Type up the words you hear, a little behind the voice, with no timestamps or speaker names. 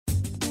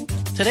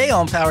Today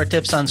on Power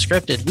Tips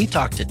Unscripted, we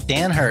talk to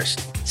Dan Hurst,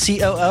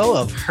 COO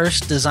of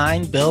Hurst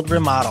Design Build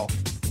Remodel.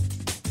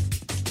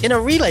 In a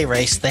relay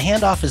race, the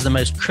handoff is the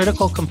most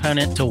critical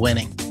component to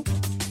winning.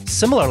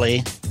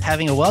 Similarly,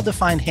 having a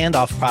well-defined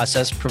handoff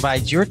process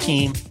provides your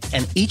team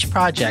and each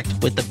project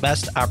with the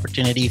best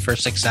opportunity for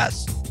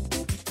success.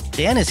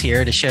 Dan is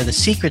here to share the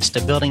secrets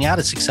to building out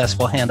a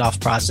successful handoff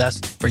process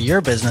for your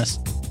business,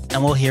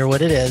 and we'll hear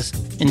what it is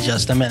in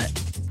just a minute.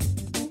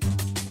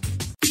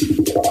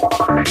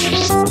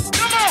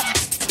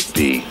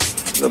 Be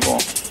the ball.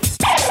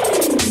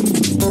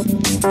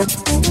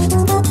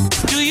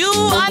 Do you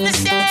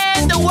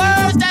understand the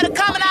words that are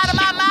coming out of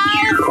my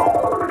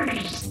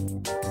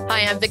mouth?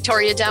 Hi, I'm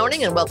Victoria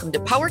Downing, and welcome to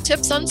Power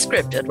Tips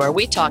Unscripted, where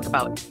we talk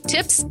about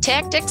tips,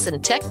 tactics,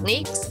 and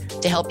techniques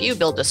to help you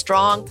build a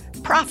strong,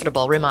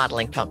 profitable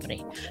remodeling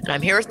company. And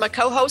I'm here with my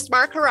co-host,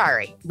 Mark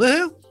Harari.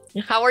 Woohoo!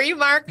 How are you,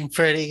 Mark? I'm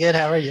pretty good.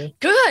 How are you?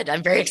 Good.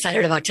 I'm very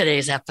excited about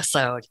today's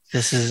episode.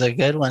 This is a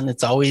good one.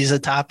 It's always a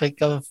topic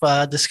of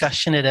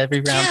discussion at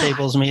every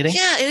roundtables meeting.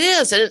 Yeah, it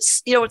is. And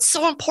it's, it's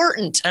so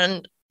important.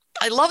 And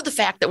I love the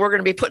fact that we're going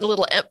to be putting a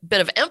little bit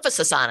of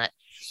emphasis on it,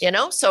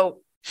 So,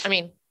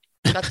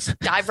 let's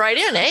dive right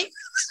in, eh?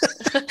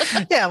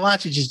 Yeah, why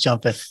don't you just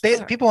jump in?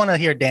 People want to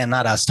hear Dan,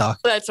 not us talk.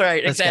 That's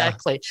right.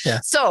 Exactly. Yeah.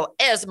 So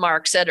as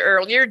Mark said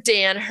earlier,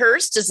 Dan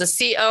Hurst is the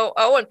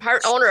COO and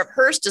part owner of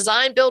Hurst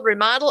Design Build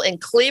Remodel in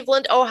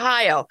Cleveland,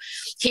 Ohio.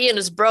 He and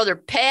his brother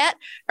Pat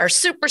are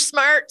super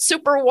smart,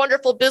 super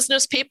wonderful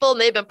business people, and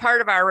they've been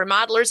part of our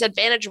Remodelers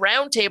Advantage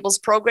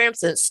Roundtables program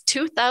since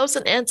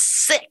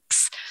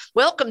 2006.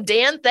 Welcome,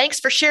 Dan. Thanks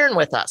for sharing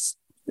with us.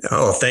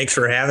 Oh, thanks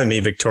for having me,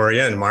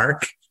 Victoria and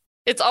Mark.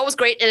 It's always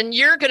great. And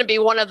you're going to be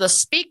one of the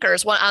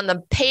speakers on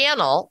the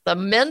panel, the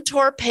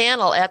mentor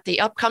panel at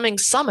the upcoming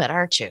summit,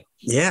 aren't you?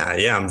 Yeah.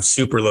 I'm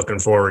super looking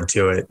forward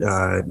to it.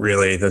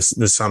 Really, the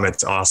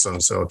summit's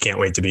awesome. So can't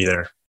wait to be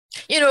there.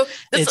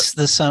 It's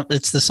the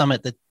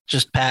summit that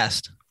just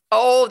passed.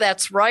 Oh,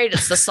 that's right.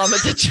 It's the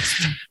summit that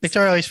just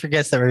Victoria always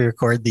forgets that we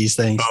record these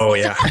things. Oh,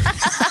 yeah.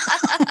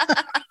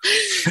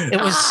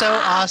 It was so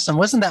awesome.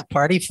 Wasn't that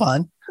party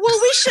fun? Well,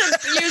 we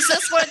should use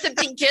this one at the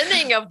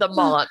beginning of the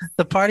month.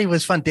 The party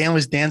was fun. Dan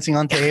was dancing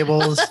on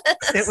tables.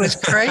 It was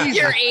crazy.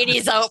 Your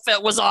 80s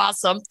outfit was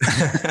awesome.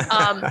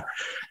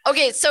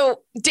 Okay,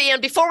 so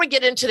Dan, before we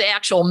get into the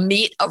actual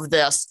meat of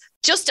this,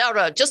 just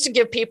to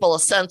give people a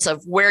sense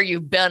of where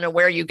you've been and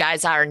where you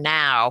guys are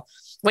now,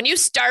 when you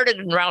started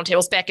in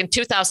Roundtables back in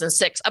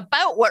 2006,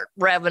 about what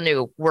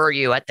revenue were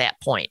you at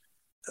that point?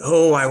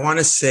 Oh, I want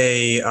to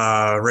say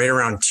right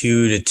around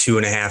 2 to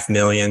 2.5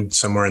 million,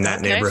 somewhere in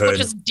that neighborhood. Which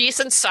is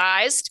decent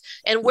sized.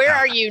 And where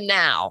are you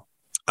now?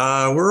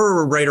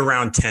 We're right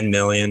around 10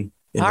 million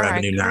in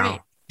revenue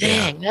now. Great.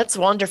 Dang, that's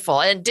wonderful.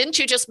 And didn't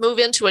you just move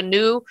into a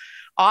new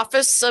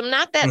office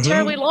not that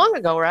terribly long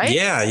ago, right?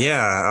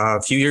 Yeah.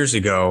 A few years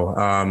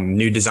ago,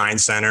 new design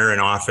center and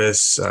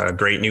office,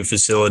 great new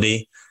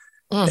facility.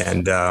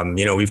 And,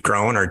 we've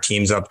grown our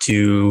teams up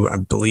to, I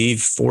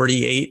believe,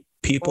 48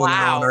 people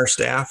now on our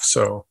staff.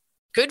 So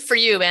good for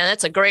you, man.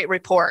 That's a great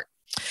report.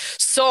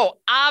 So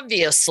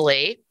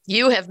obviously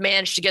you have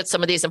managed to get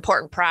some of these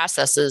important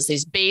processes,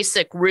 these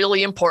basic,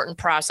 really important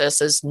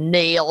processes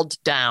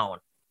nailed down,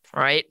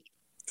 right?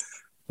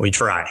 We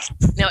try.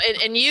 Now,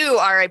 and you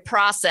are a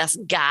process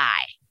guy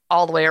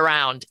all the way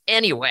around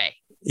anyway.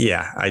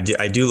 Yeah, I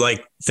do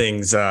like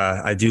things.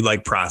 I do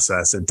like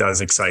process. It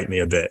does excite me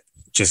a bit.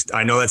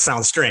 I know that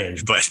sounds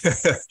strange, but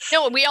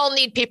no, we all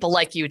need people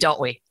like you, don't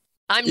we?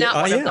 I'm not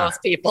one of those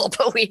people,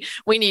 but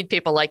we need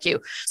people like you.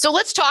 So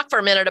let's talk for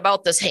a minute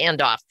about this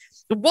handoff.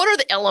 What are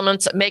the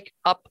elements that make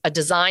up a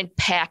design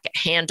pack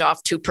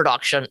handoff to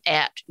production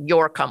at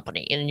your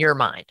company, in your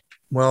mind?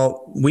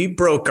 Well, we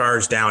broke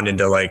ours down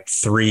into like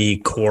 3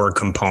 core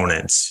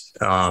components.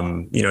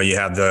 You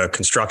have the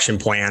construction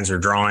plans or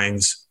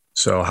drawings.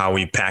 So how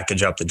we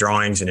package up the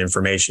drawings and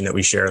information that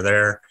we share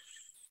there.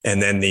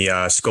 And then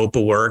the scope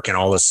of work and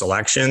all the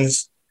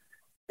selections.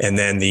 And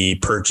then the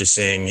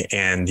purchasing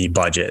and the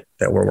budget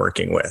that we're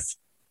working with.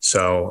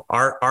 So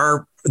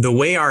the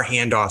way our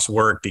handoffs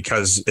work,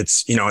 because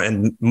it's,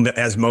 and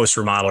as most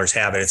remodelers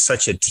have it, it's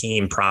such a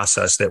team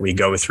process that we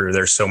go through.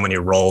 There's so many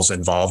roles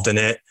involved in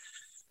it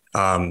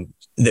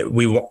that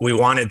we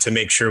wanted to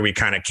make sure we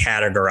kind of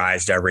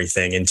categorized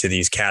everything into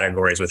these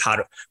categories with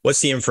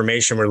what's the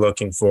information we're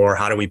looking for?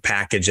 How do we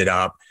package it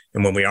up?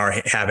 And when we are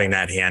having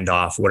that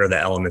handoff, what are the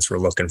elements we're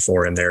looking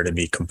for in there to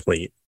be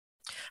complete?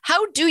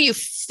 How do you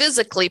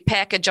physically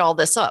package all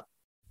this up?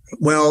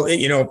 Well,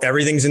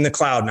 everything's in the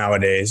cloud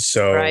nowadays.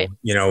 So, right.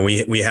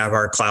 We have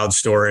our cloud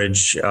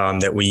storage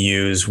that we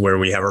use where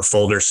we have our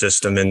folder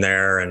system in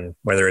there, and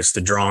whether it's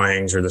the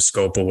drawings or the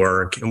scope of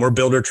work, and we're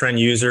Buildertrend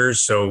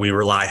users. So we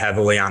rely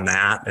heavily on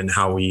that and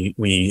how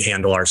we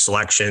handle our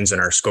selections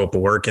and our scope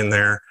of work in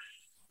there.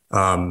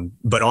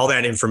 But all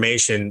that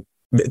information,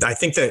 I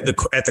think that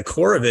at the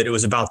core of it, it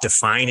was about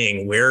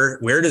defining where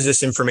does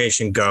this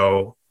information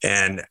go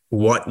and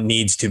what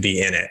needs to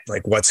be in it?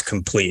 Like what's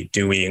complete?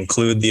 Do we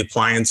include the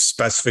appliance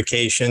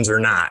specifications or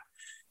not?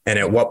 And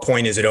at what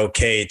point is it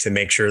okay to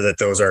make sure that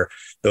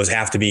those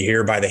have to be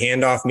here by the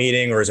handoff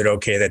meeting, or is it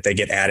okay that they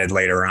get added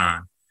later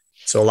on?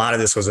 So a lot of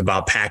this was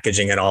about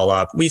packaging it all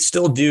up. We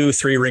still do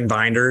 3-ring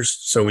binders.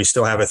 So we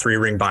still have a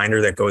 3-ring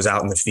binder that goes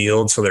out in the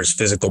field. So there's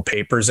physical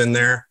papers in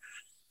there.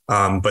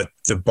 But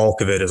the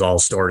bulk of it is all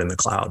stored in the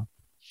cloud.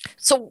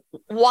 So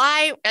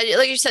why,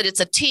 like you said, it's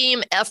a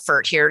team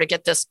effort here to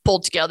get this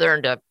pulled together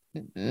and to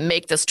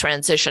make this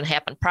transition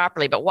happen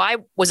properly. But why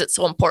was it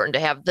so important to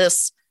have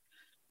this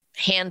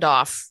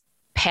handoff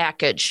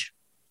package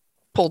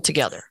pulled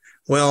together?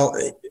 Well,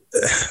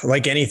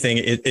 like anything,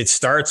 it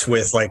starts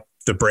with like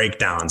the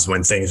breakdowns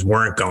when things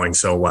weren't going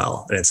so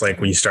well. And it's like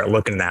when you start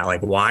looking at that,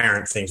 like, why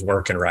aren't things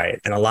working right?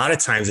 And a lot of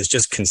times it's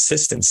just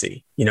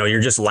consistency.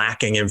 You're just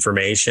lacking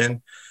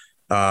information.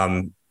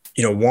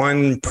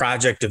 One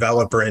project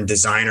developer and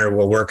designer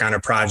will work on a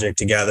project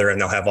together and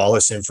they'll have all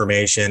this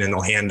information and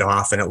they'll hand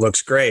off and it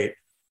looks great.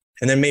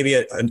 And then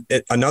maybe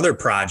another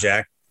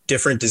project,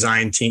 different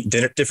design team,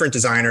 different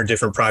designer,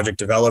 different project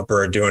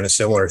developer are doing a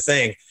similar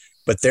thing,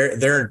 but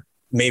they're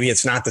maybe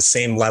it's not the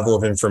same level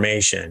of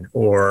information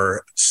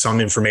or some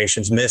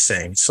information's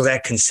missing. So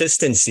that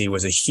consistency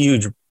was a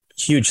huge,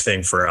 huge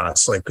thing for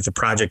us. Like with the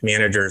project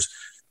managers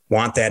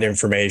want that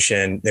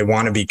information. They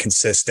want to be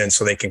consistent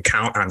so they can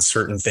count on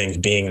certain things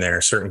being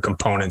there, certain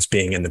components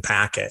being in the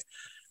packet.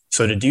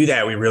 So to do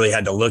that, we really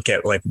had to look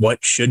at like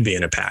what should be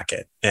in a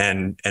packet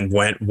and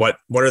what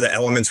are the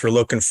elements we're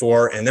looking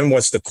for? And then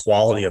what's the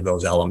quality of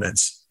those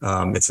elements?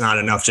 It's not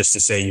enough just to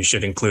say you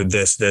should include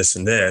this, this,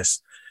 and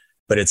this.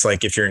 But it's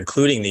like, if you're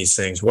including these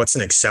things, what's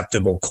an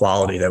acceptable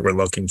quality that we're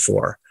looking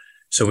for?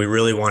 So we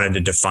really wanted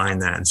to define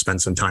that and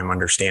spend some time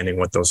understanding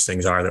what those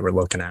things are that we're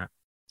looking at.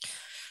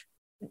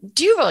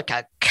 Do you have like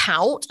a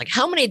count? Like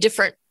how many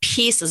different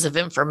pieces of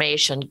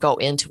information go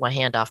into a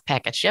handoff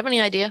package? Do you have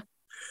any idea?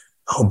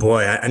 Oh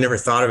boy, I never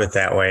thought of it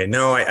that way.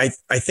 No, I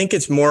think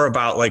it's more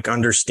about like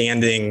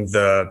understanding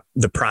the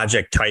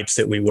project types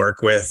that we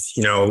work with,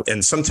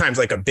 and sometimes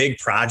like a big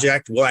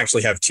project, we'll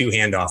actually have 2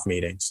 handoff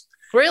meetings.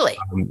 Really?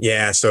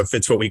 Yeah. So if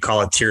it's what we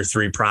call a tier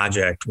 3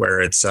 project, where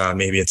it's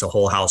maybe it's a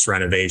whole house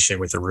renovation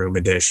with a room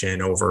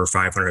addition over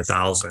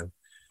 500,000,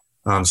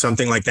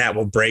 something like that,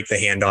 we'll break the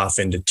handoff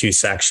into 2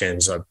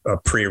 sections: a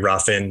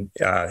pre-rough-in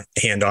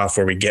handoff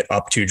where we get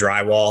up to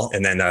drywall,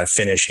 and then a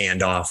finish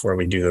handoff where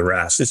we do the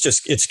rest.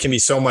 It can be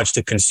so much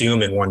to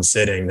consume in one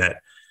sitting that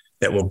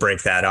we'll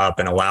break that up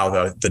and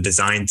allow the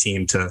design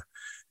team to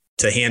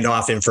hand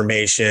off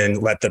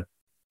information, let the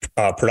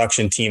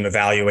production team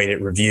evaluate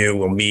it, review,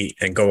 we'll meet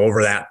and go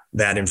over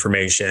that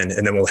information.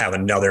 And then we'll have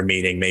another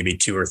meeting maybe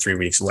 2 or 3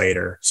 weeks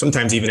later,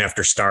 sometimes even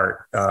after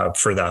start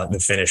for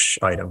the finish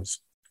items.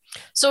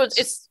 So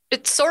it's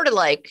sort of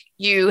like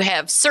you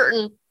have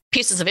certain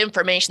pieces of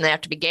information that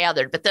have to be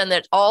gathered, but then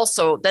it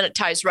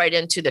ties right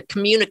into the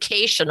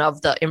communication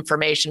of the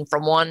information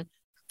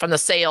from the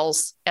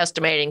sales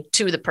estimating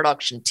to the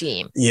production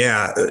team.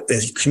 Yeah,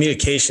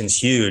 communication's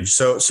huge.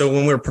 So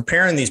when we're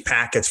preparing these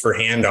packets for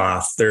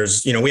handoff,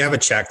 there's, we have a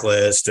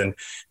checklist, and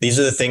these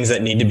are the things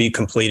that need to be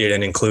completed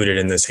and included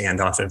in this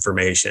handoff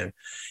information.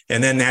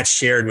 And then that's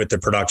shared with the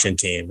production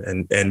team.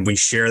 And we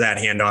share that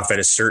handoff at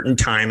a certain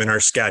time in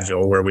our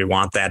schedule where we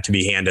want that to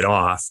be handed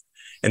off.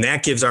 And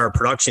that gives our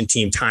production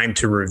team time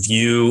to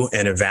review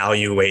and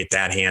evaluate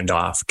that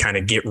handoff, kind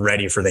of get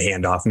ready for the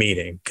handoff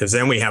meeting. Because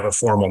then we have a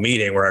formal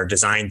meeting where our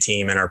design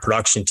team and our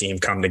production team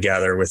come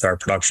together with our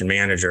production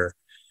manager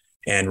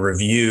and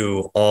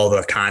review all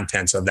the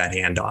contents of that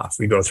handoff.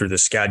 We go through the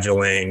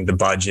scheduling, the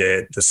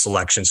budget, the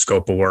selection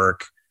scope of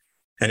work.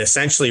 And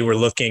essentially we're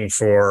looking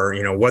for,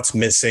 what's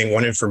missing,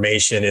 what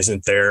information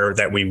isn't there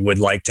that we would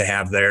like to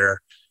have there.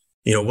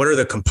 What are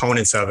the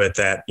components of it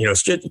that, we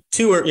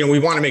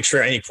want to make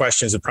sure any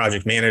questions the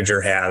project manager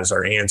has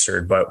are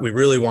answered, but we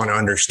really want to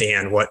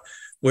understand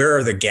where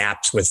are the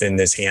gaps within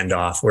this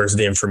handoff? Where's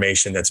the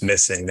information that's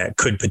missing that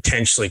could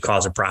potentially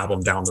cause a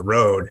problem down the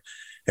road?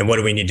 And what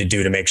do we need to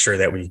do to make sure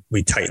that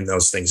we tighten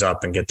those things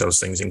up and get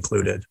those things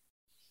included?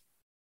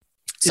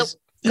 Is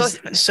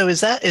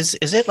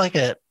it like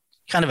a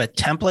kind of a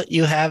template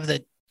you have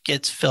that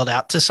gets filled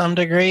out to some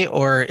degree,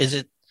 or is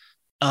it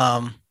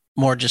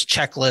more just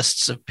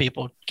checklists of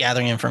people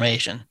gathering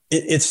information?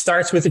 It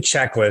starts with a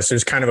checklist.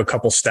 There's kind of a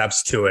couple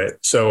steps to it.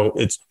 So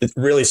it's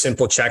really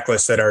simple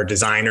checklists that our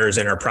designers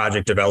and our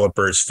project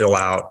developers fill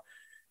out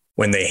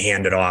when they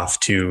hand it off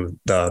to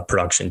the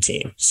production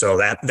team. So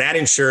that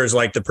ensures,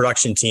 like the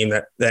production team,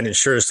 that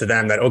ensures to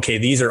them that, okay,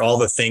 these are all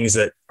the things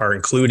that are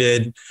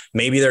included.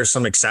 Maybe there's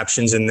some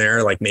exceptions in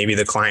there, like maybe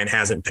the client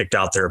hasn't picked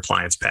out their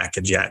appliance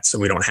package yet, so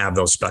we don't have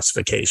those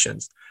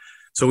specifications.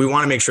 So we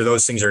want to make sure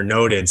those things are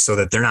noted so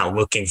that they're not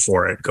looking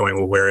for it, going,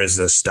 well, where is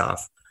this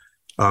stuff?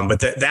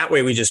 But that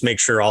way we just make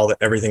sure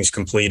everything's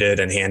completed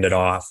and handed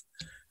off.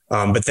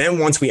 But then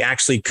once we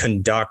actually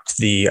conduct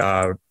the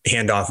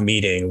handoff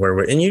meeting,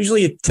 and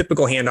usually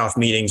typical handoff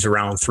meetings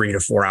around 3 to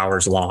 4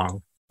 hours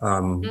long.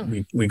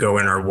 We go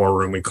in our war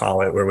room, we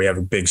call it, where we have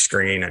a big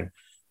screen and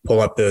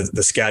pull up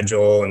the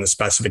schedule and the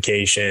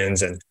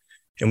specifications and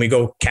and we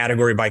go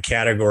category by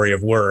category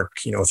of work,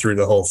 through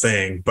the whole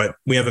thing. But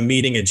we have a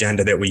meeting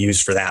agenda that we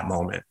use for that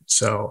moment.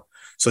 So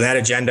that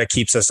agenda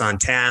keeps us on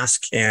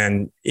task.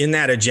 And in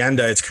that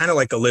agenda, it's kind of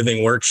like a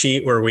living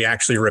worksheet where we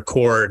actually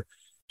record,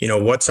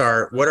 what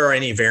are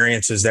any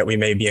variances that we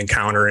may be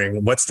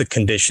encountering? What's the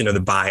condition of the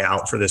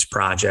buyout for this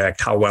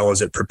project? How well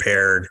is it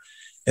prepared?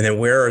 And then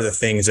where are the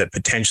things that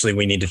potentially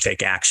we need to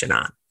take action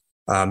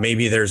on?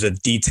 Maybe there's a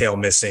detail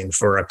missing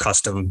for a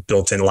custom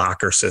built-in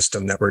locker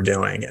system that we're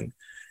doing.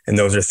 And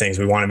those are things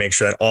we want to make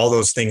sure that all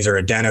those things are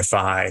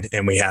identified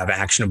and we have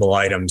actionable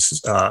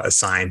items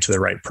assigned to the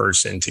right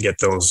person to get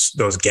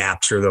those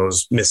gaps or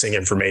those missing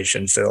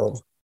information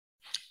filled.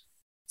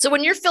 So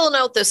when you're filling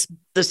out this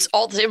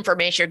all this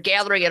information, you're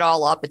gathering it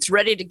all up, it's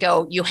ready to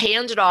go. You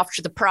hand it off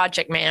to the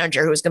project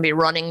manager who's going to be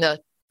running the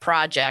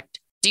project.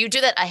 Do you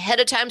do that ahead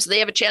of time so they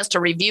have a chance to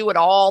review it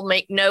all,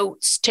 make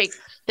notes,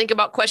 think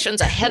about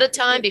questions ahead of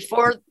time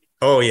before?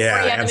 Oh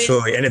yeah,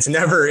 absolutely. And it's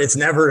never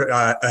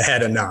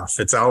ahead enough.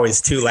 It's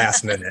always too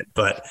last minute.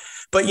 But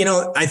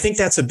I think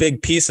that's a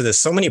big piece of this.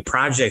 So many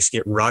projects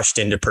get rushed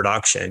into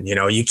production.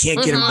 You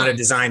can't get them out of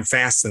design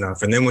fast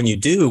enough. And then when you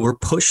do, we're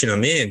pushing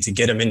them in to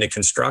get them into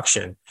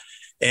construction.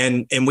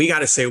 And we got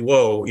to say,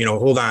 whoa,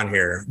 hold on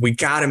here. We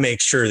got to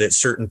make sure that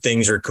certain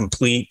things are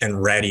complete and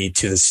ready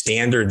to the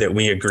standard that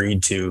we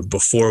agreed to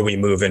before we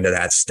move into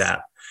that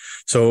step.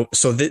 So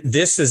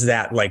this is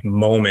that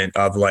moment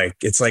of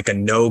it's like a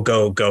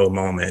go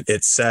moment.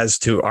 It says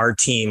to our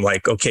team,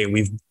 okay,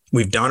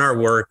 we've done our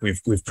work.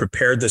 We've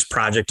prepared this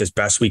project as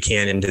best we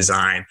can in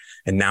design,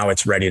 and now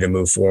it's ready to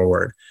move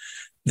forward.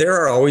 There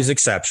are always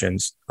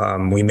exceptions.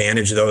 We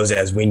manage those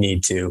as we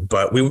need to,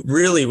 but we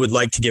really would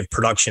like to give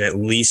production at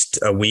least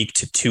a week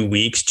to 2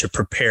 weeks to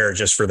prepare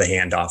just for the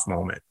handoff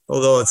moment.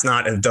 Although it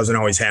doesn't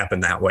always happen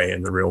that way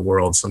in the real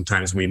world.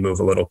 Sometimes we move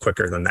a little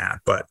quicker than that,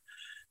 but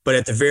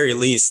at the very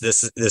least,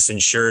 this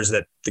ensures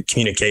that the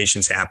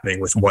communication's happening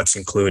with what's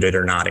included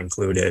or not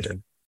included.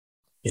 And,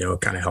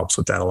 it kind of helps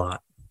with that a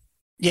lot.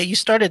 Yeah, you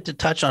started to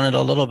touch on it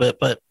a little bit,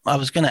 but I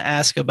was going to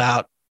ask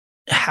about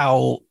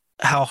how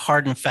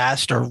hard and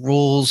fast are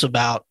rules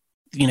about,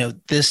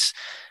 this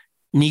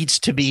needs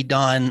to be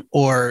done,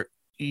 or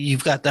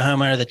you've got the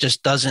homeowner that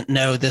just doesn't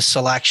know this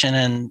selection,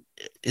 and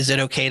is it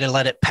okay to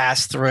let it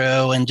pass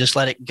through and just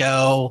let it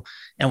go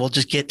and we'll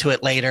just get to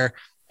it later?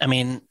 I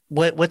mean,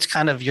 what's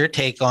kind of your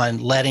take on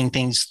letting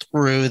things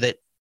through that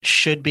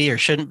should be or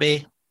shouldn't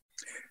be?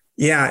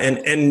 Yeah,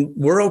 and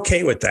we're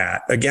okay with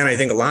that. Again, I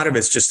think a lot of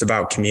it's just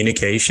about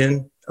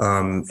communication,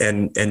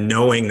 and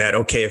knowing that,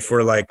 okay, if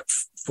we're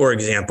for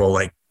example,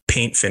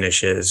 paint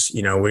finishes,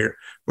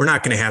 we're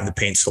not going to have the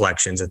paint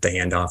selections at the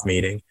handoff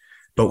meeting,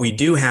 but we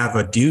do have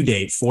a due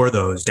date for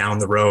those down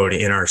the road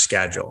in our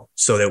schedule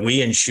so that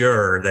we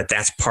ensure that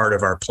that's part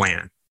of our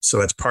plan. So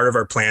that's part of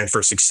our plan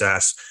for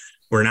success.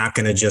 We're not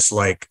going to just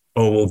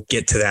we'll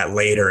get to that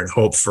later and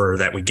hope for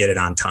that we get it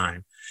on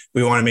time.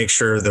 We want to make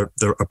sure the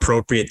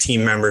appropriate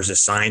team members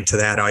assigned to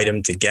that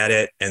item to get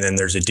it. And then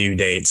there's a due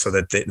date so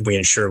that we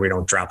ensure we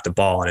don't drop the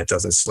ball and it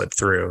doesn't slip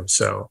through.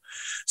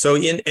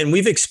 And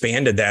we've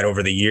expanded that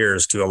over the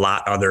years to a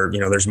lot other,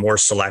 there's more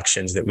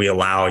selections that we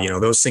allow.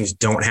 Those things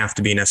don't have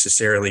to be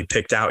necessarily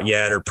picked out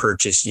yet or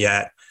purchased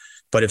yet.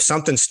 But if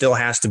something still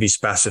has to be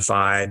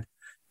specified,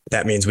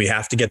 that means we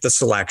have to get the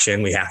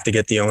selection. We have to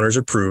get the owner's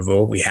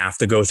approval. We have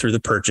to go through the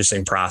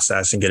purchasing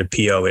process and get a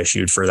PO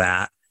issued for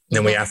that.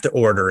 Then we have to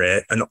order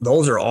it. And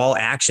those are all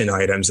action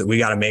items that we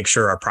got to make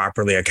sure are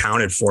properly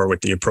accounted for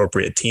with the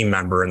appropriate team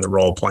member and the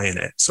role playing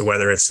it. So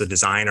whether it's the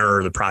designer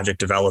or the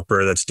project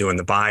developer that's doing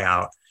the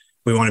buyout,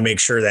 we want to make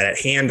sure that at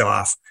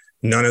handoff,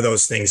 none of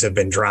those things have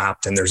been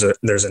dropped and there's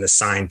an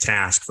assigned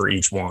task for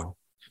each one.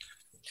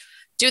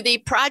 Do the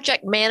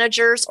project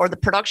managers or the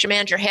production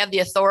manager have the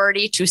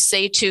authority to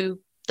say to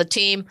the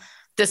team,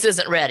 this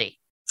isn't ready?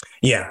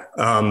 Yeah,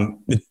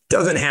 it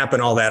doesn't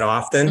happen all that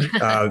often.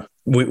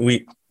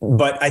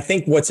 But I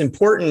think what's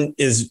important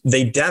is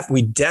we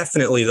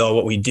definitely, though,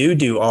 what we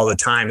do all the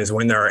time is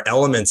when there are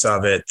elements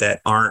of it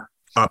that aren't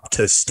up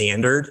to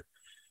standard,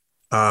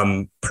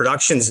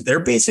 productions,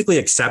 they're basically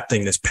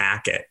accepting this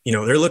packet.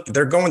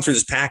 They're going through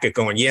this packet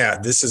going, yeah,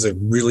 this is a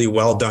really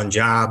well done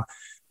job.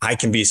 I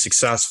can be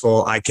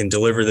successful. I can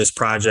deliver this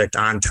project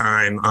on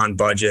time, on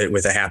budget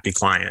with a happy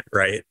client.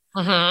 Right.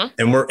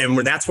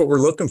 And that's what we're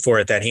looking for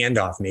at that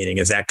handoff meeting,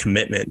 is that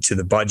commitment to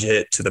the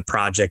budget, to the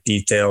project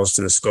details,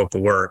 to the scope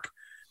of work.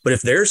 But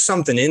if there's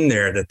something in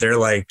there that they're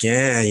like,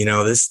 yeah,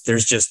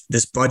 there's just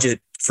this budget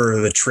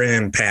for the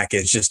trim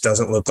package just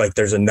doesn't look like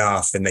there's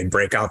enough. And they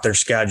break out their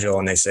schedule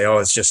and they say, oh,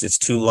 it's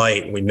too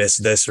light. We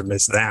missed this or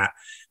missed that.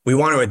 We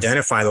want to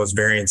identify those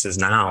variances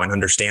now and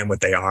understand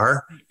what they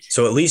are.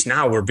 So at least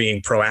now we're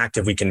being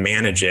proactive. We can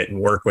manage it and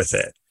work with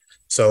it.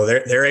 So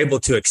they're able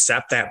to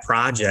accept that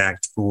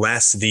project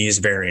less these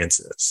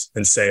variances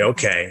and say,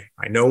 okay,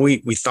 I know we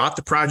thought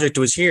the project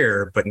was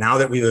here, but now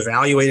that we've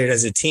evaluated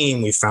as a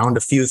team, we found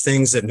a few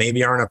things that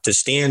maybe aren't up to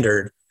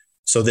standard.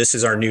 So this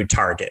is our new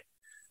target.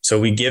 So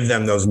we give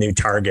them those new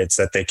targets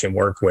that they can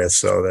work with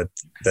so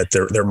that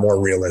they're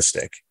more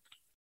realistic.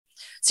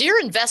 So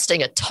you're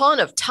investing a ton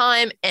of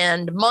time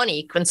and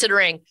money,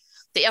 considering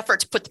the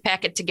effort to put the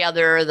packet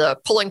together, the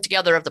pulling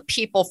together of the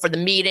people for the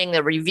meeting,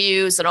 the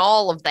reviews, and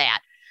all of that.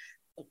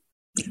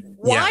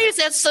 Why is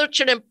that such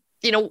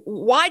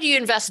why do you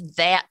invest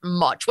that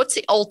much? What's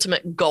the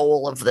ultimate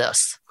goal of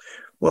this?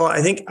 Well,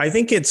 I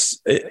think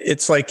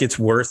it's like it's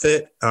worth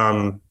it.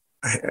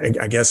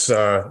 I guess,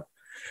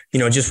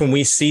 just when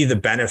we see the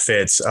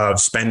benefits of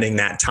spending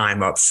that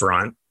time up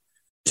front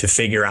to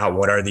figure out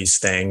what are these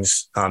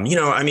things,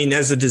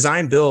 as a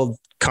design build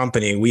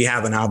company, we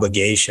have an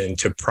obligation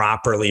to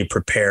properly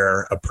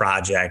prepare a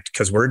project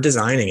because we're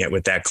designing it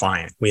with that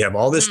client. We have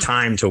all this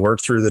time to work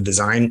through the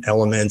design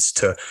elements,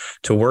 to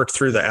work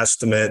through the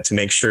estimate, to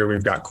make sure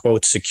we've got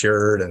quotes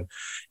secured and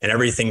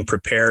everything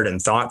prepared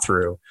and thought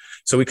through.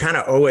 So we kind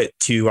of owe it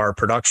to our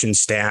production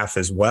staff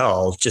as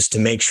well, just to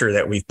make sure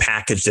that we've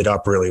packaged it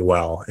up really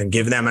well and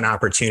give them an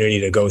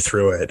opportunity to go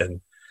through it. And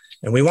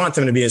we want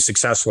them to be as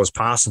successful as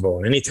possible.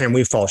 And anytime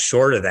we fall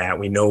short of that,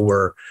 we know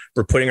we're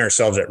putting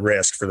ourselves at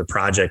risk for the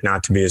project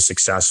not to be as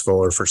successful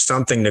or for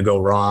something to go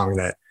wrong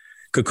that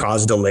could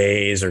cause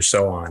delays or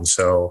so on.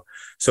 So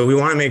we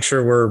want to make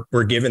sure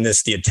we're giving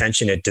this the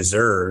attention it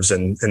deserves.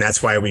 And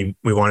that's why we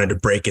wanted to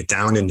break it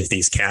down into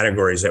these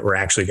categories that we're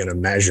actually going to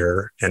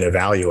measure and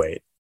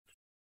evaluate.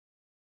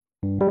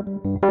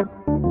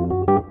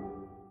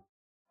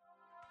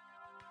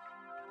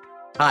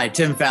 Hi,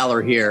 Tim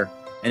Fowler here.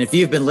 And if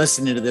you've been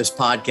listening to this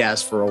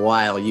podcast for a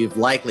while, you've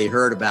likely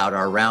heard about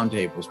our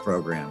Roundtables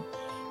program.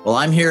 Well,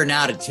 I'm here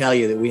now to tell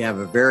you that we have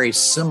a very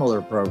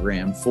similar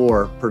program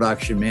for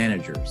production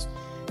managers.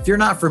 If you're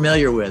not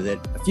familiar with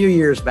it, a few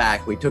years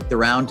back, we took the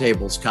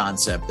Roundtables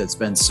concept that's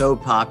been so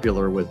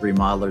popular with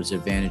Remodelers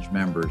Advantage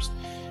members,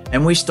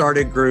 and we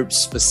started groups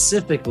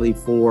specifically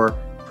for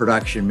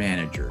production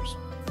managers.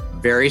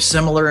 Very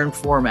similar in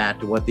format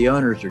to what the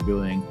owners are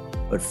doing,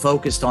 but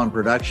focused on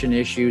production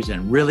issues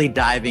and really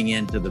diving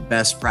into the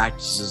best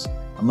practices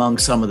among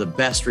some of the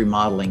best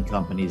remodeling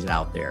companies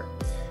out there.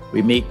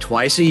 We meet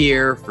twice a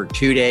year for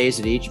 2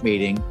 days at each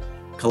meeting,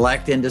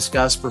 collect and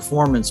discuss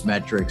performance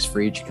metrics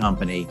for each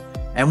company,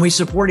 and we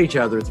support each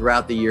other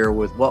throughout the year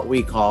with what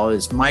we call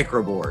as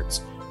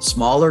microboards,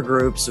 smaller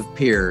groups of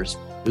peers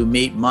who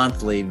meet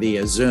monthly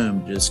via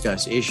Zoom to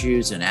discuss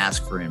issues and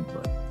ask for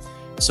input.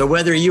 So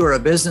whether you are a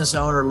business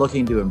owner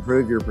looking to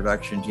improve your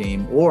production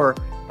team or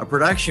a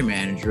production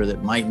manager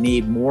that might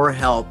need more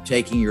help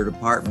taking your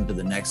department to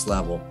the next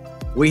level,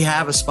 we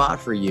have a spot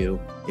for you.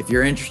 If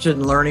you're interested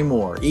in learning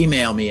more,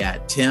 email me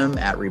at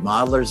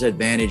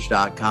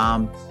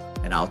tim@remodelersadvantage.com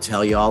and I'll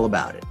tell you all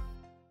about it.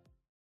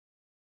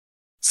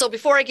 So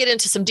before I get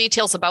into some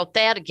details about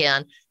that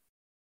again,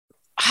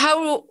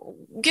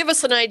 give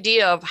us an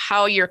idea of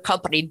how your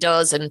company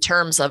does in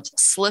terms of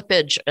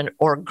slippage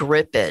or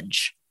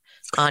grippage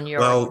on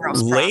your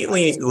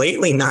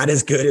lately not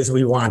as good as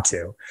we want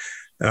to.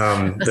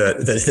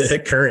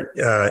 The current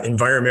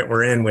environment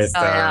we're in with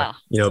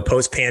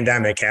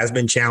post-pandemic has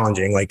been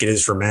challenging, like it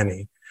is for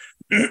many.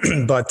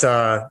 but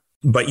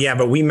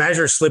we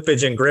measure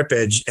slippage and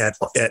grippage at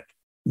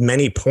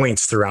many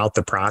points throughout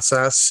the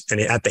process,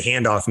 and at the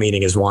handoff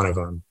meeting is one of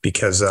them,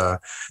 because the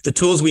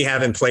tools we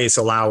have in place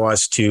allow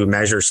us to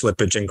measure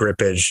slippage and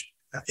grippage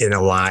in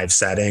a live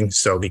setting.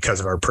 So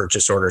because of our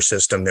purchase order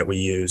system that we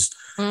use,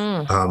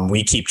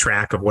 we keep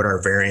track of what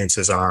our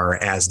variances are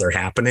as they're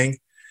happening.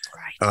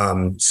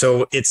 Right.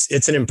 So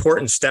it's an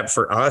important step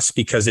for us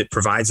because it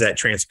provides that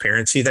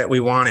transparency that we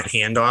want at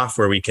handoff,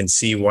 where we can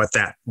see what's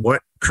the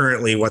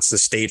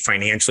state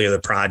financially of the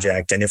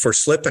project. And if we're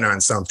slipping on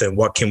something,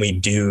 what can we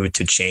do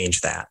to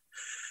change that?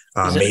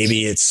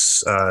 Maybe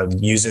it's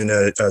using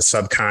a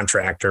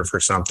subcontractor for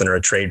something or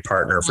a trade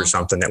partner for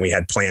something that we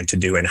had planned to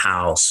do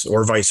in-house,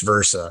 or vice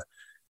versa,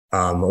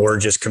 or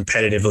just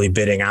competitively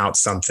bidding out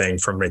something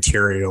from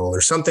material or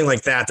something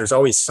like that. There's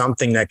always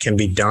something that can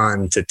be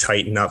done to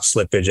tighten up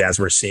slippage as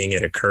we're seeing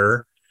it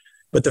occur.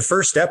 But the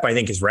first step, I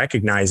think, is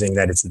recognizing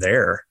that it's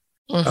there.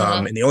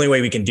 And the only way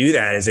we can do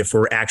that is if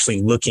we're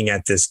actually looking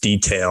at this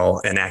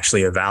detail and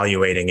actually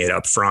evaluating it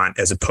up front,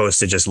 as opposed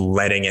to just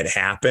letting it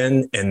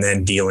happen and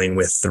then dealing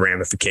with the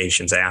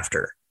ramifications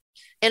after.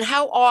 And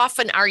how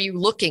often are you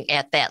looking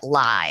at that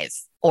live,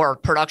 or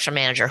production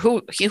manager?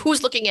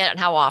 Who's looking at it and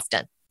how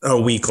often? Oh,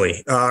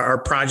 weekly. Our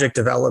project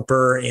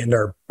developer and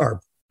our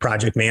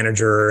project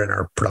manager and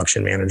our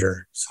production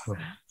manager. So.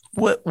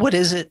 What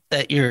is it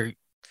that you're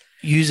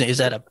using? Is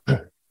that a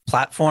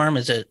platform?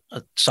 Is it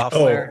a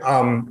software?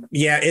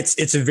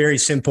 It's a very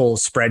simple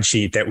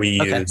spreadsheet that we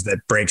use that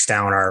breaks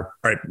down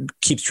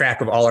keeps track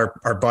of all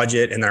our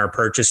budget and our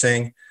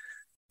purchasing.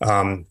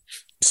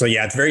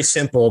 It's very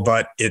simple,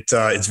 but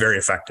it's very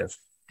effective.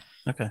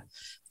 Okay.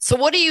 So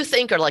what do you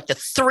think are like the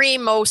three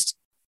most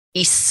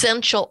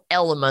essential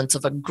elements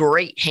of a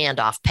great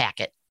handoff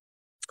packet?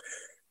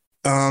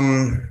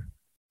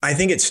 I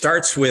think it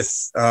starts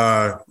with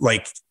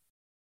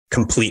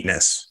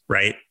completeness,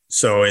 right?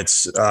 So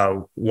it's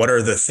what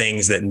are the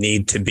things that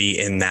need to be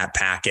in that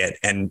packet,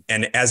 and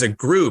as a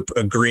group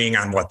agreeing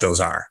on what those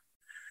are.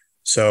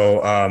 So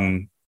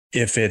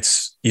if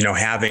it's,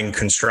 having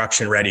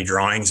construction ready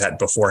drawings at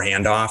before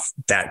handoff,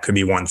 that could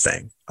be one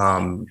thing.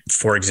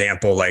 For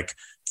example, like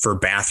for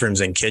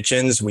bathrooms and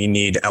kitchens, we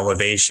need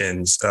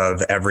elevations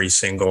of every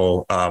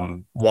single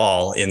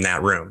wall in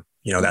that room.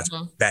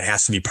 That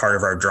has to be part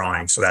of our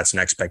drawing. So that's an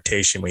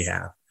expectation we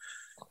have.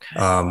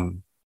 Okay.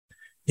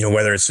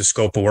 Whether it's the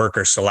scope of work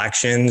or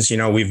selections,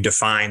 we've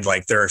defined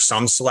like there are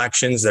some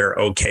selections that are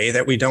okay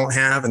that we don't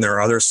have, and there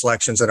are other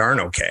selections that aren't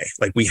okay.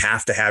 Like we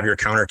have to have your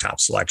countertop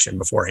selection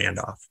before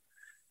handoff.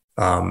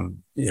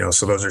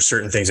 So those are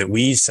certain things that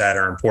we said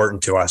are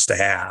important to us to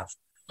have.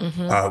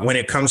 When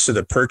it comes to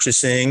the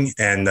purchasing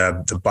and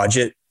the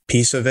budget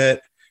piece of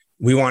it,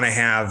 we want to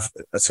have,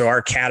 so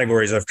our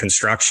categories of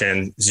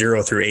construction,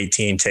 0 through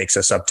 18 takes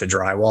us up to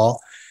drywall.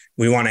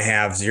 We want to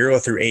have 0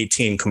 through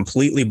 18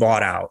 completely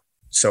bought out.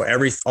 So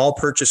all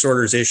purchase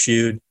orders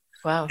issued.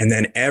 Wow. And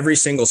then every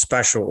single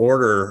special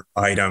order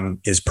item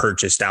is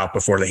purchased out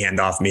before the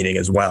handoff meeting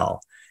as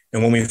well.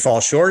 And when we fall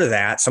short of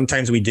that,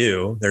 sometimes we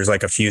do. There's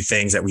like a few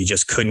things that we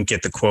just couldn't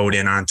get the quote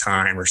in on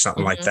time or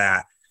something like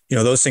that.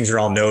 Those things are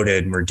all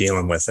noted and we're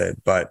dealing with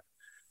it. But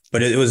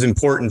it was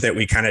important that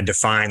we kind of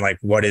define like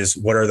what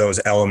are those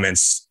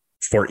elements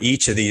for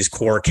each of these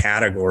core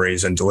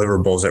categories and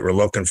deliverables that we're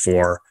looking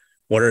for.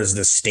 What is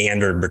the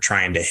standard we're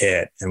trying to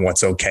hit and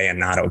what's okay and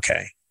not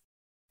okay?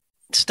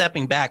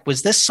 Stepping back,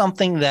 was this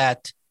something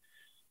that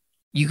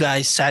you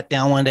guys sat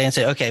down one day and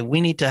said, okay, we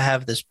need to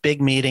have this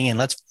big meeting and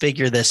let's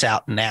figure this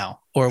out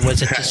now? Or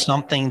was it just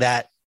something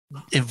that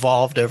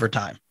evolved over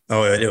time?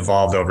 Oh, it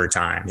evolved over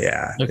time.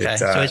 Yeah. Okay.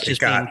 So it's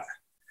just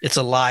it's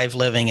a live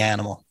living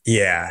animal.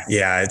 Yeah.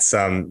 Yeah. It's,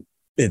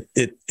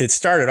 it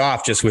started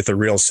off just with a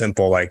real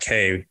simple, like,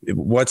 hey,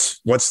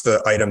 what's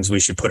the items we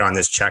should put on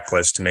this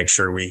checklist to make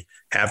sure we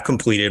have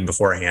completed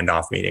before a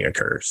handoff meeting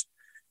occurs?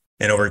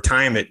 And over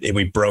time,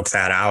 we broke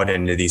that out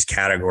into these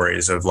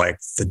categories of like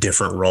the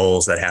different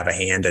roles that have a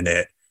hand in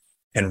it,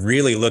 and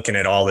really looking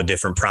at all the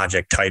different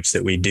project types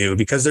that we do,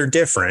 because they're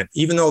different,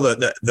 even though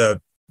the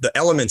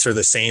elements are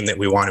the same that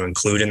we want to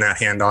include in that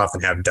handoff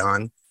and have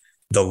done.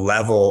 The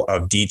level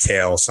of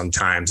detail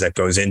sometimes that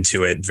goes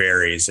into it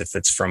varies. If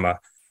it's from a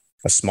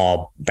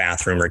small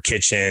bathroom or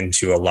kitchen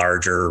to a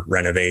larger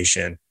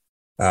renovation,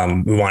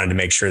 we wanted to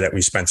make sure that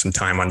we spent some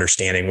time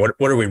understanding what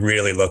are we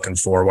really looking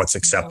for, what's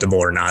acceptable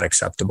or not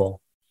acceptable.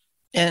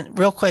 And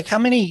real quick, how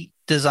many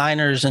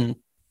designers and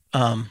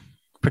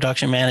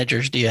production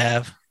managers do you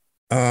have?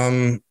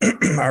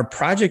 Our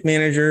project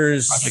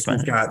managers,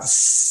 we've got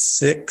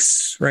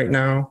 6 right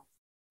now.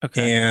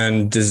 Okay.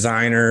 And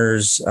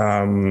designers,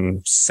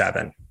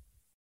 7.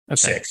 Okay.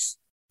 6.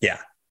 Yeah.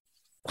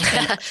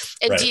 And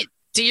right.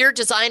 do your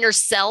designers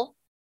sell?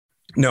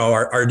 No,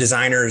 our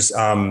designers,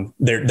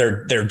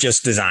 they're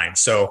just design.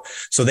 So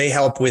they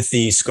help with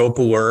the scope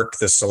of work,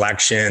 the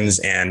selections,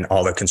 and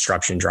all the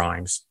construction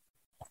drawings.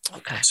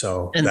 Okay.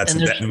 So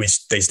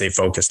they stay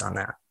focused on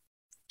that.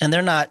 And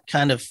they're not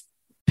kind of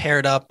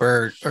paired up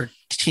or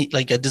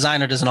like a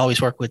designer doesn't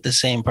always work with the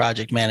same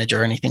project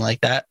manager or anything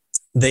like that.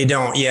 They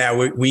don't. Yeah,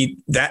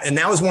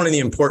 that was one of the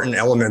important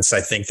elements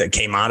I think that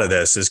came out of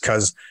this, is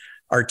because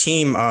our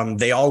team,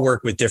 they all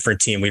work with different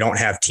teams. We don't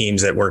have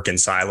teams that work in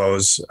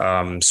silos.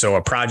 So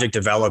a project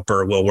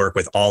developer will work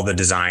with all the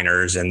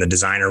designers, and the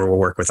designer will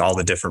work with all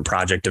the different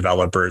project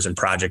developers and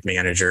project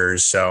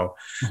managers. So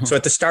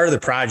at the start of the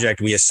project,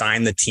 we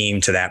assign the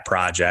team to that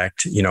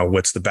project,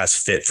 what's the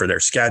best fit for their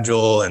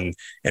schedule and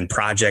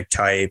project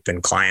type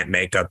and client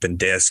makeup and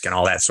disc and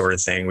all that sort of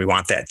thing. We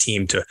want that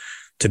team to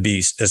be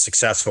as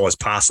successful as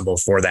possible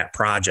for that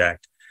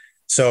project.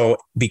 So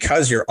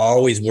because you're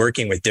always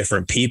working with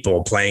different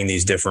people playing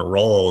these different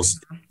roles,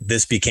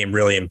 this became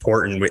really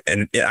important.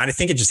 And I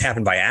think it just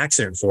happened by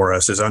accident for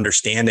us, is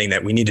understanding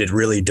that we needed to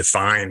really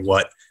define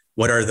what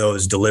are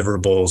those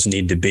deliverables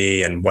need to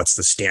be and what's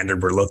the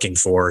standard we're looking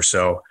for.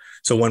 So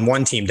when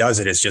one team does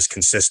it, it's just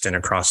consistent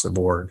across the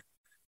board.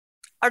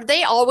 Are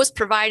they always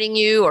providing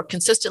you or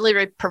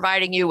consistently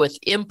providing you with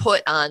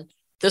input on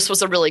this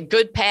was a really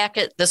good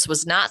packet, this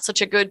was not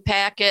such a good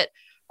packet?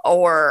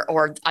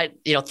 Or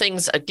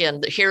things,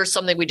 again, here's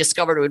something we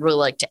discovered we'd really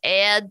like to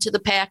add to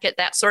the packet,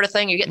 that sort of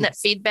thing. You're getting that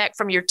feedback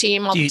from your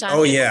team all the time?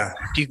 Oh, yeah.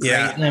 Do you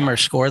grade them or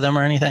score them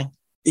or anything?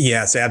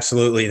 Yes,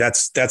 absolutely.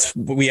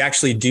 We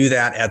actually do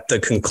that at the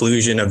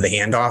conclusion of the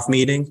handoff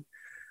meeting.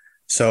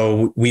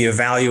 So we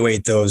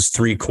evaluate those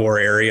 3 core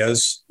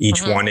areas,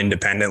 each one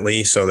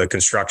independently. So the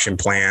construction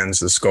plans,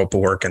 the scope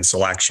of work and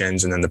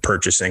selections, and then the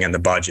purchasing and the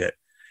budget.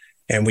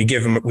 And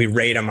we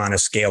rate them on a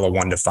scale of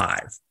 1 to 5.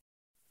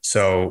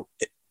 So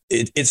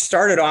it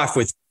started off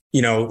with,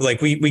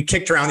 we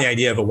kicked around the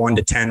idea of a 1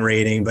 to 10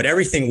 rating, but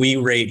everything we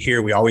rate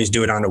here, we always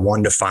do it on a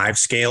 1 to 5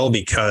 scale,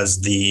 because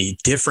the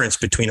difference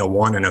between a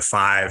 1 and a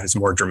 5 is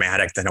more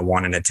dramatic than a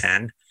 1 and a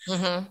 10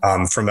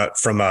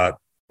 from a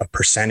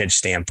percentage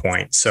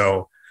standpoint.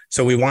 So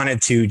we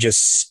wanted to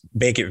just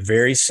make it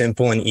very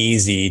simple and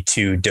easy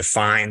to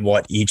define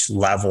what each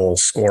level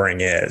scoring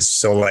is.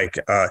 So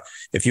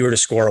if you were to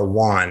score a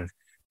 1,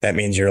 that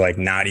means you're like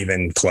not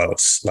even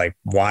close. Like,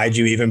 why'd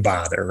you even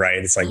bother? Right.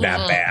 It's like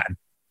that bad.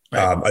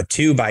 Right. A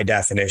 2 by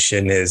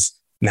definition is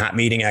not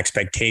meeting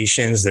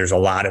expectations. There's a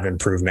lot of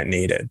improvement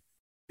needed.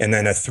 And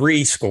then a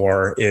 3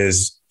 score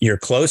is you're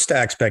close to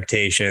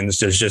expectations.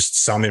 There's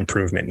just some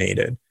improvement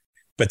needed.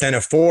 But then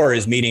a 4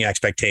 is meeting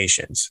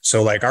expectations.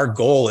 So like our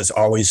goal is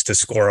always to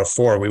score a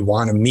 4. We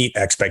want to meet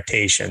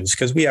expectations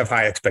because we have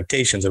high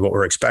expectations of what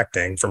we're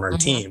expecting from our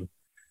team.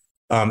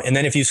 And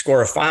then if you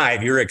score a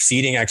 5, you're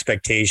exceeding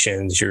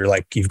expectations. You're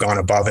like, you've gone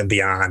above and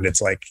beyond.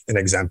 It's like an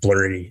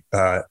exemplary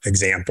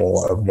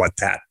example of what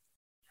that,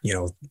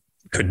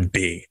 could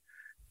be.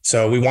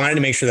 So we wanted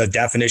to make sure the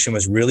definition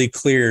was really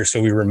clear.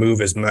 So we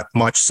remove as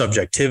much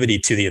subjectivity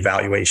to the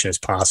evaluation as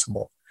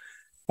possible.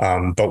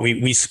 But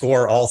we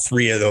score all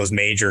 3 of those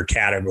major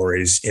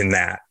categories in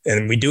that.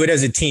 And we do it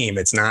as a team.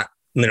 It's not,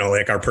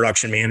 like our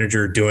production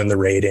manager doing the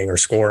rating or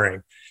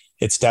scoring.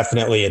 It's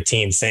definitely a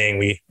team thing.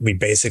 We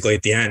basically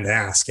at the end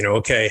ask,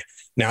 okay,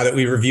 now that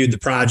we reviewed the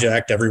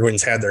project,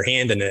 everyone's had their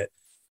hand in it.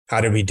 How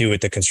did we do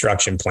with the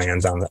construction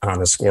plans on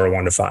the score of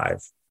 1 to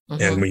 5?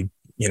 And we,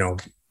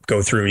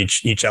 go through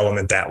each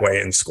element that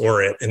way and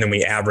score it. And then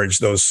we average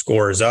those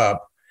scores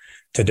up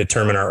to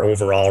determine our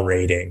overall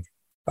rating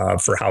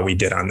for how we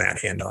did on that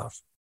handoff.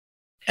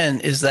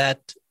 And is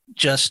that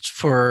just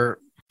for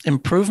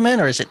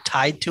improvement, or is it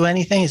tied to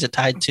anything? Is it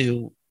tied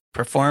to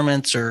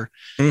performance or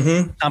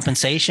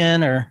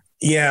compensation or?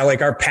 Yeah,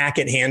 like our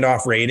packet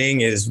handoff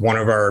rating is one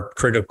of our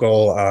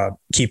critical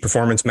key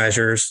performance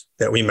measures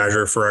that we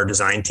measure for our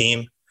design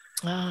team.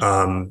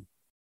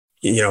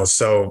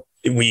 So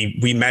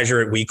we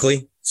measure it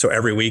weekly. So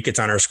every week it's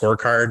on our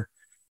scorecard.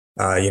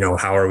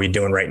 How are we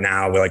doing right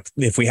now?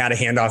 If we had a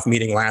handoff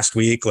meeting last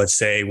week, let's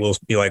say we'll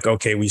be like,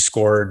 okay, we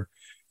scored,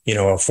 a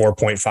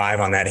 4.5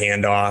 on that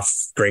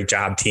handoff. Great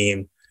job,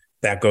 team.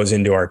 That goes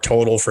into our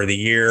total for the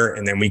year.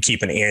 And then we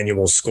keep an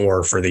annual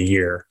score for the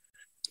year.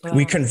 Wow.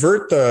 We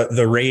convert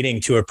the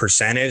rating to a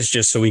percentage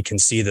just so we can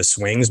see the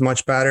swings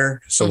much better.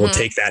 So we'll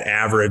take that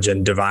average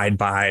and divide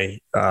by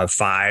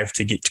 5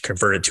 to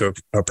convert it to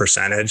a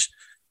percentage.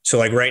 So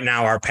like right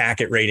now, our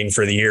packet rating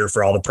for the year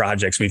for all the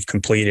projects we've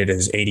completed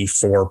is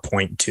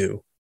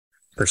 84.2%.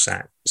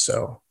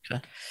 So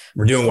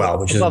we're doing well,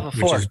 which is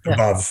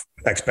above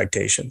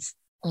expectations.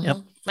 Yep.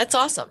 That's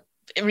awesome.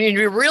 I mean,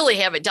 you really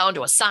have it down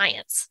to a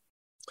science.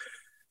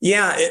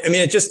 Yeah. I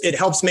mean, it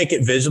helps make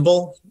it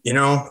visible,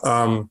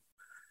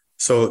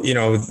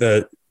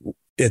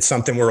 it's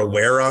something we're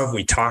aware of.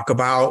 We talk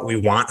about, we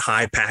want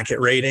high packet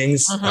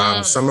ratings.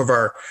 Some of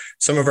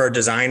our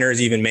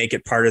designers even make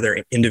it part of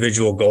their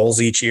individual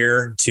goals each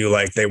year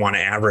to they want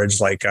to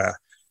average like a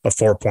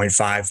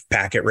 4.5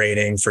 packet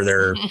rating for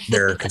their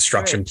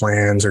construction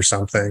plans or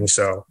something.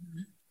 So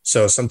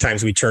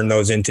sometimes we turn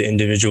those into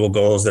individual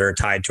goals that are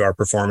tied to our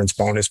performance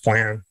bonus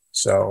plan.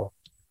 So,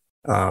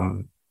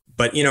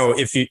 but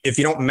if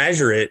you don't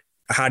measure it,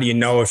 how do you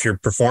know if you're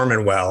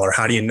performing well, or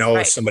how do you know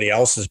if somebody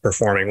else is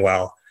performing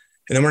well?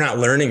 And then we're not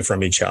learning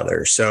from each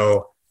other.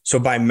 So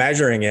by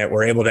measuring it,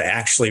 we're able to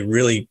actually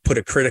really put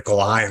a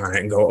critical eye on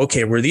it and go,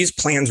 okay, were these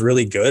plans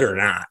really good or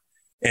not?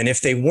 And if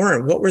they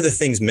weren't, what were the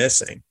things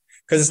missing?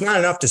 Because it's not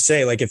enough to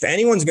say, if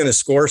anyone's going to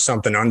score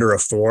something under a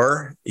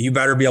 4, you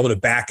better be able to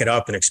back it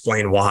up and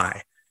explain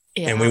why.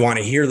 Yeah. And we want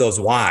to hear those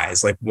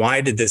whys.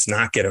 Why did this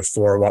not get a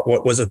 4?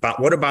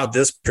 What about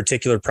this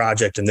particular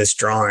project and this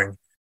drawing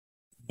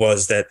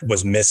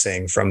was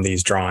missing from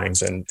these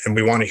drawings? And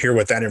we want to hear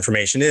what that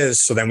information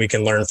is, so then we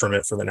can learn from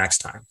it for the next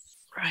time.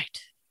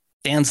 Right.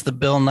 Dan's the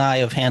Bill Nye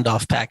of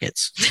handoff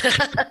packets.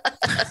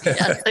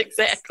 Yes,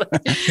 exactly.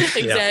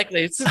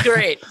 Exactly. It's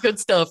great. Good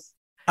stuff.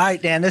 All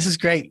right, Dan, this is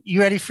great. You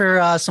ready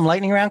for some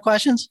lightning round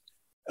questions?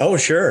 Oh,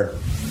 sure.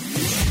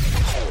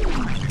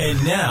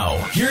 And now,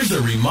 here's the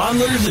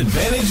Remodeler's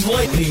Advantage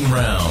lightning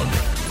round.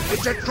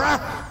 It's a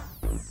trap.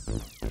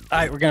 All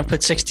right, we're going to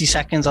put 60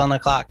 seconds on the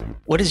clock.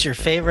 What is your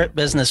favorite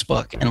business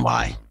book and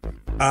why?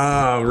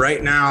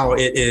 Right now,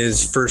 it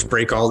is First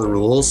Break All the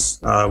Rules,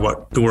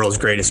 What the World's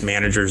Greatest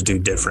Managers Do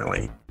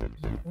Differently.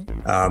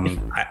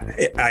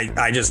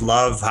 I just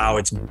love how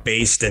it's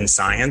based in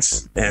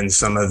science, and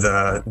some of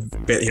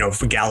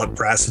the, Gallup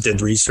Press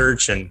did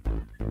research, and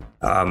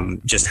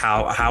just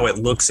how it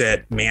looks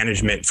at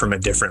management from a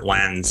different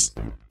lens,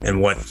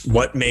 and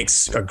what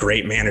makes a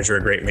great manager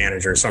a great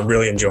manager. So I'm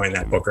really enjoying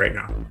that book right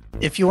now.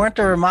 If you weren't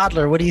a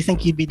remodeler, what do you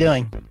think you'd be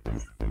doing?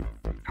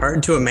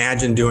 Hard to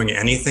imagine doing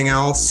anything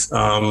else.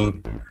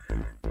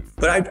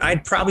 But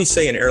I'd probably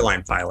say an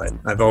airline pilot.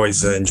 I've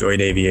always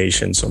enjoyed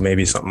aviation, so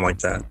maybe something like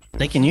that.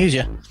 They can use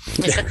you.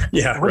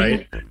 Yeah,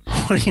 right.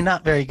 What are you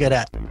not very good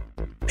at?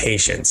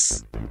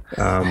 Patience.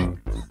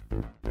 I'm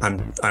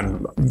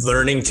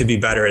learning to be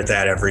better at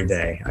that every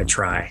day. I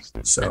try.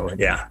 So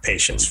yeah,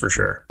 patience for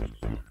sure.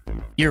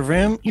 Your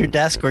room, your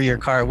desk, or your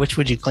car, which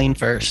would you clean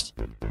first?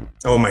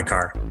 Oh, my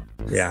car.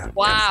 Yeah.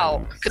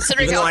 Wow.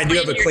 Considering even how I do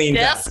have a clean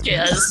desk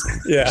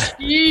is. Yeah.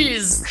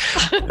 Jeez.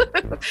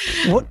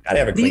 Gotta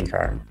have a clean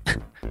car.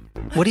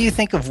 What do you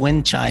think of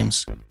wind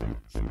chimes?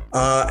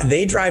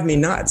 They drive me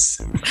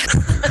nuts.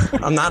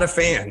 I'm not a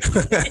fan.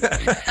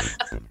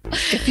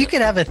 If you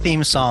could have a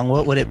theme song,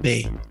 what would it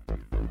be?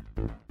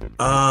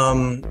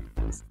 Oh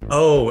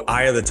Oh,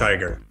 Eye of the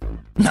Tiger.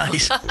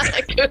 Nice.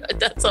 Good.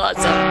 That's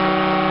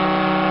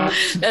awesome.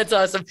 That's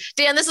awesome.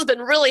 Dan, this has been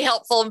really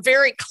helpful and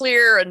very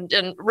clear and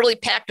really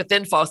packed with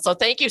info. So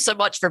thank you so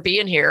much for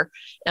being here.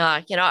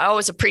 I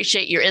always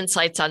appreciate your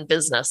insights on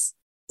business.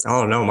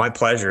 Oh, no, my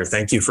pleasure.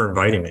 Thank you for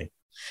inviting me.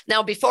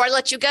 Now, before I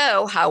let you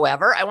go,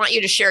 however, I want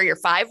you to share your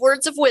 5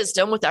 words of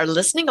wisdom with our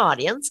listening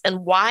audience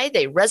and why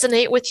they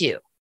resonate with you.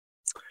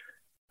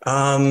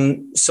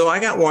 So I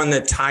got one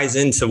that ties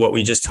into what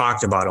we just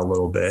talked about a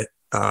little bit.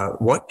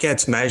 What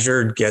gets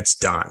measured gets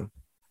done.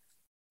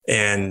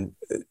 And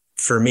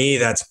for me,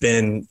 that's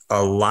been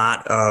a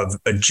lot of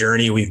a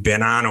journey we've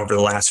been on over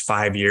the last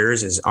 5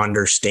 years, is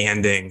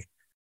understanding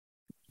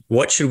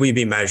what should we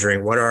be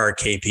measuring? What are our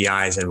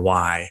KPIs and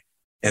why?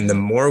 And the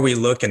more we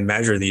look and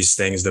measure these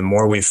things, the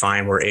more we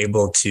find we're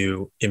able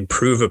to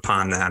improve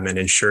upon them and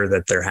ensure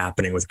that they're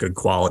happening with good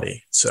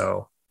quality.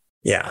 So,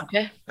 yeah.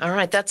 Okay. All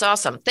right. That's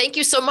awesome. Thank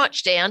you so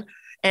much, Dan.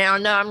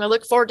 And I'm going to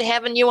look forward to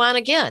having you on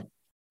again.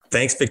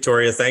 Thanks,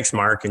 Victoria. Thanks,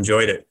 Mark.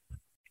 Enjoyed it.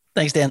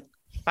 Thanks, Dan.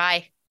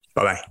 Bye.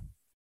 Bye-bye.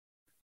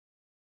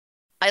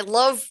 I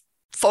love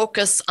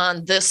focus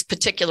on this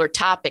particular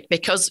topic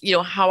because,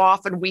 how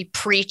often we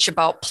preach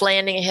about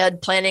planning ahead.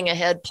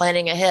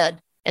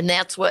 And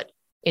that's what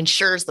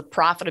ensures the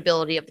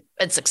profitability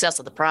and success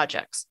of the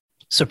projects.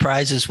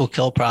 Surprises will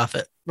kill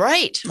profit.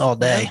 Right. All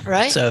day. Yeah,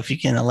 right. So if you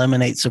can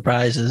eliminate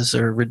surprises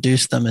or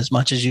reduce them as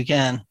much as you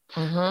can.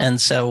 Mm-hmm.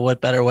 And so what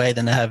better way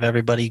than to have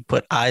everybody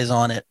put eyes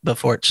on it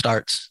before it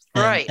starts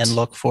and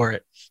look for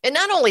it. And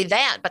not only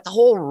that, but the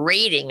whole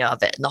rating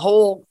of it and the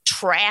whole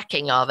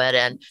tracking of it,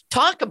 and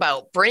talk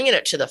about bringing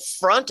it to the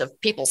front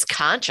of people's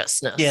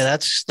consciousness. Yeah,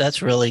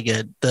 that's really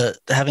good.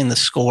 Having the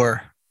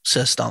score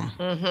system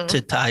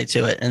to tie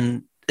to it.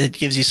 And it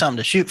gives you something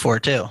to shoot for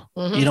too.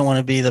 Mm-hmm. You don't want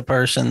to be the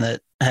person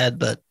that had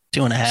the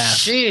 2.5.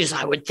 Jeez,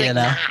 I would think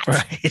not.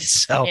 Right.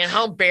 So, and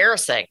how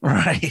embarrassing.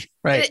 Right.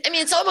 Right. I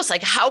mean, it's almost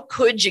like, how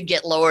could you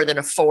get lower than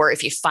a 4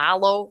 if you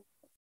follow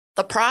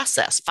the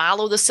process,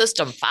 follow the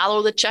system,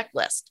 follow the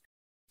checklist?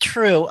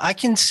 True. I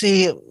can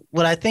see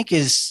what I think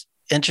is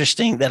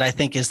interesting, that I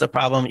think is the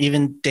problem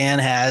even Dan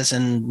has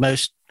and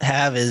most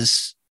have,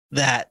 is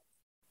that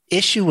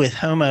issue with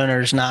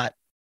homeowners not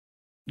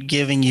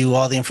giving you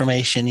all the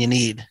information you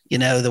need,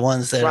 the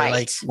ones that are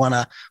like,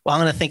 I'm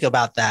going to think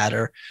about that,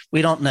 or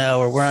we don't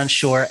know, or we're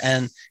unsure.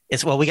 And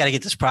it's, we got to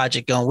get this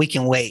project going. We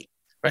can wait.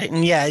 Right.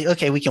 And yeah,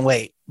 okay, we can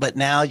wait. But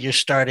now you're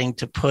starting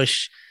to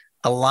push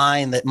a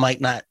line that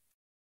might not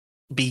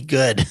be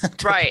good.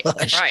 Right.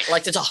 Right.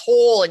 Like there's a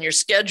hole in your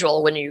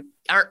schedule when you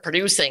aren't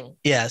producing.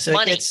 Yeah. So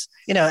money. It's,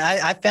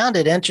 I found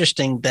it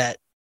interesting that,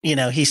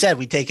 he said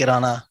we take it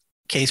on a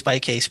case by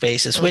case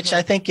basis, which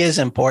I think is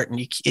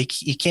important.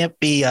 You can't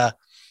be,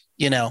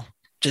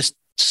 just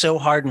so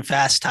hard and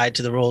fast tied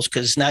to the rules,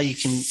 because now you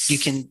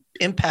can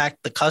impact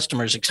the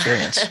customer's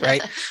experience.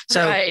 Right.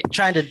 So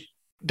trying to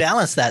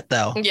balance that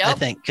though, I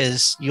think,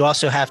 because you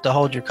also have to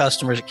hold your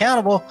customers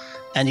accountable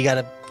and you got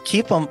to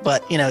keep them.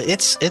 But,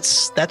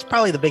 that's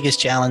probably the biggest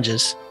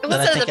challenges.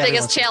 That's the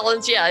biggest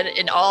challenge. Yeah.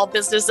 In all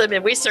business. I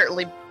mean, we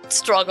certainly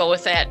struggle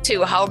with that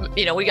too. How,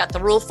 we got the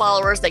rule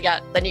followers,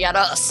 then you got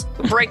us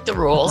who break the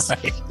rules,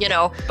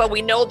 but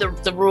we know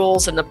the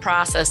rules and the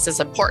process is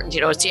important, so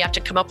you have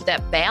to come up with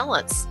that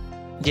balance.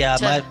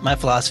 Yeah. My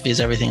philosophy is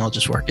everything will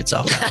just work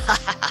itself out.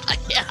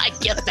 Yeah, I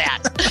get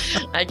that.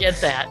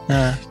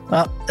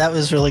 Well, that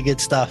was really good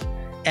stuff.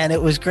 And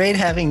it was great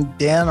having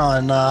Dan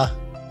on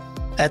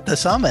at the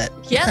summit.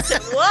 Yes,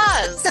 it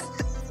was.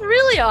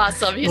 Really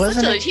awesome.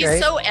 He's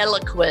so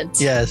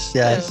eloquent. Yes.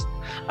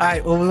 All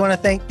right. Well, we want to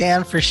thank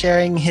Dan for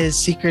sharing his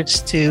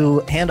secrets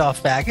to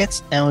handoff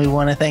packets. And we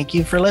want to thank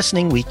you for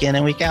listening week in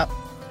and week out.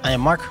 I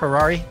am Mark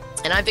Harari.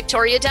 And I'm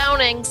Victoria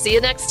Downing. See you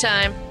next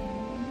time.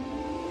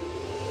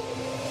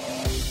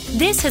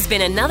 This has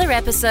been another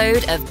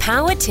episode of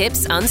Power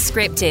Tips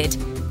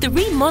Unscripted, the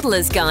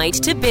Remodeler's Guide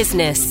to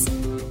Business.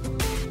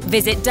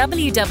 Visit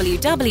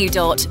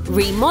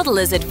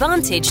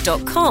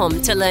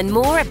www.remodelersadvantage.com to learn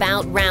more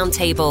about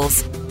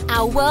Roundtables,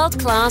 our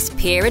world-class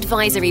peer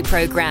advisory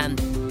program.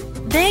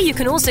 There you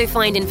can also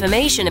find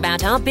information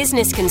about our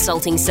business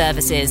consulting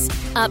services,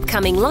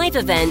 upcoming live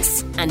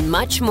events, and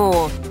much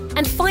more.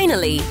 And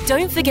finally,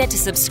 don't forget to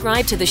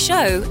subscribe to the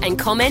show and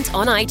comment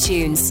on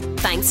iTunes.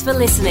 Thanks for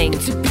listening.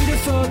 It's a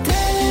beautiful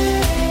day.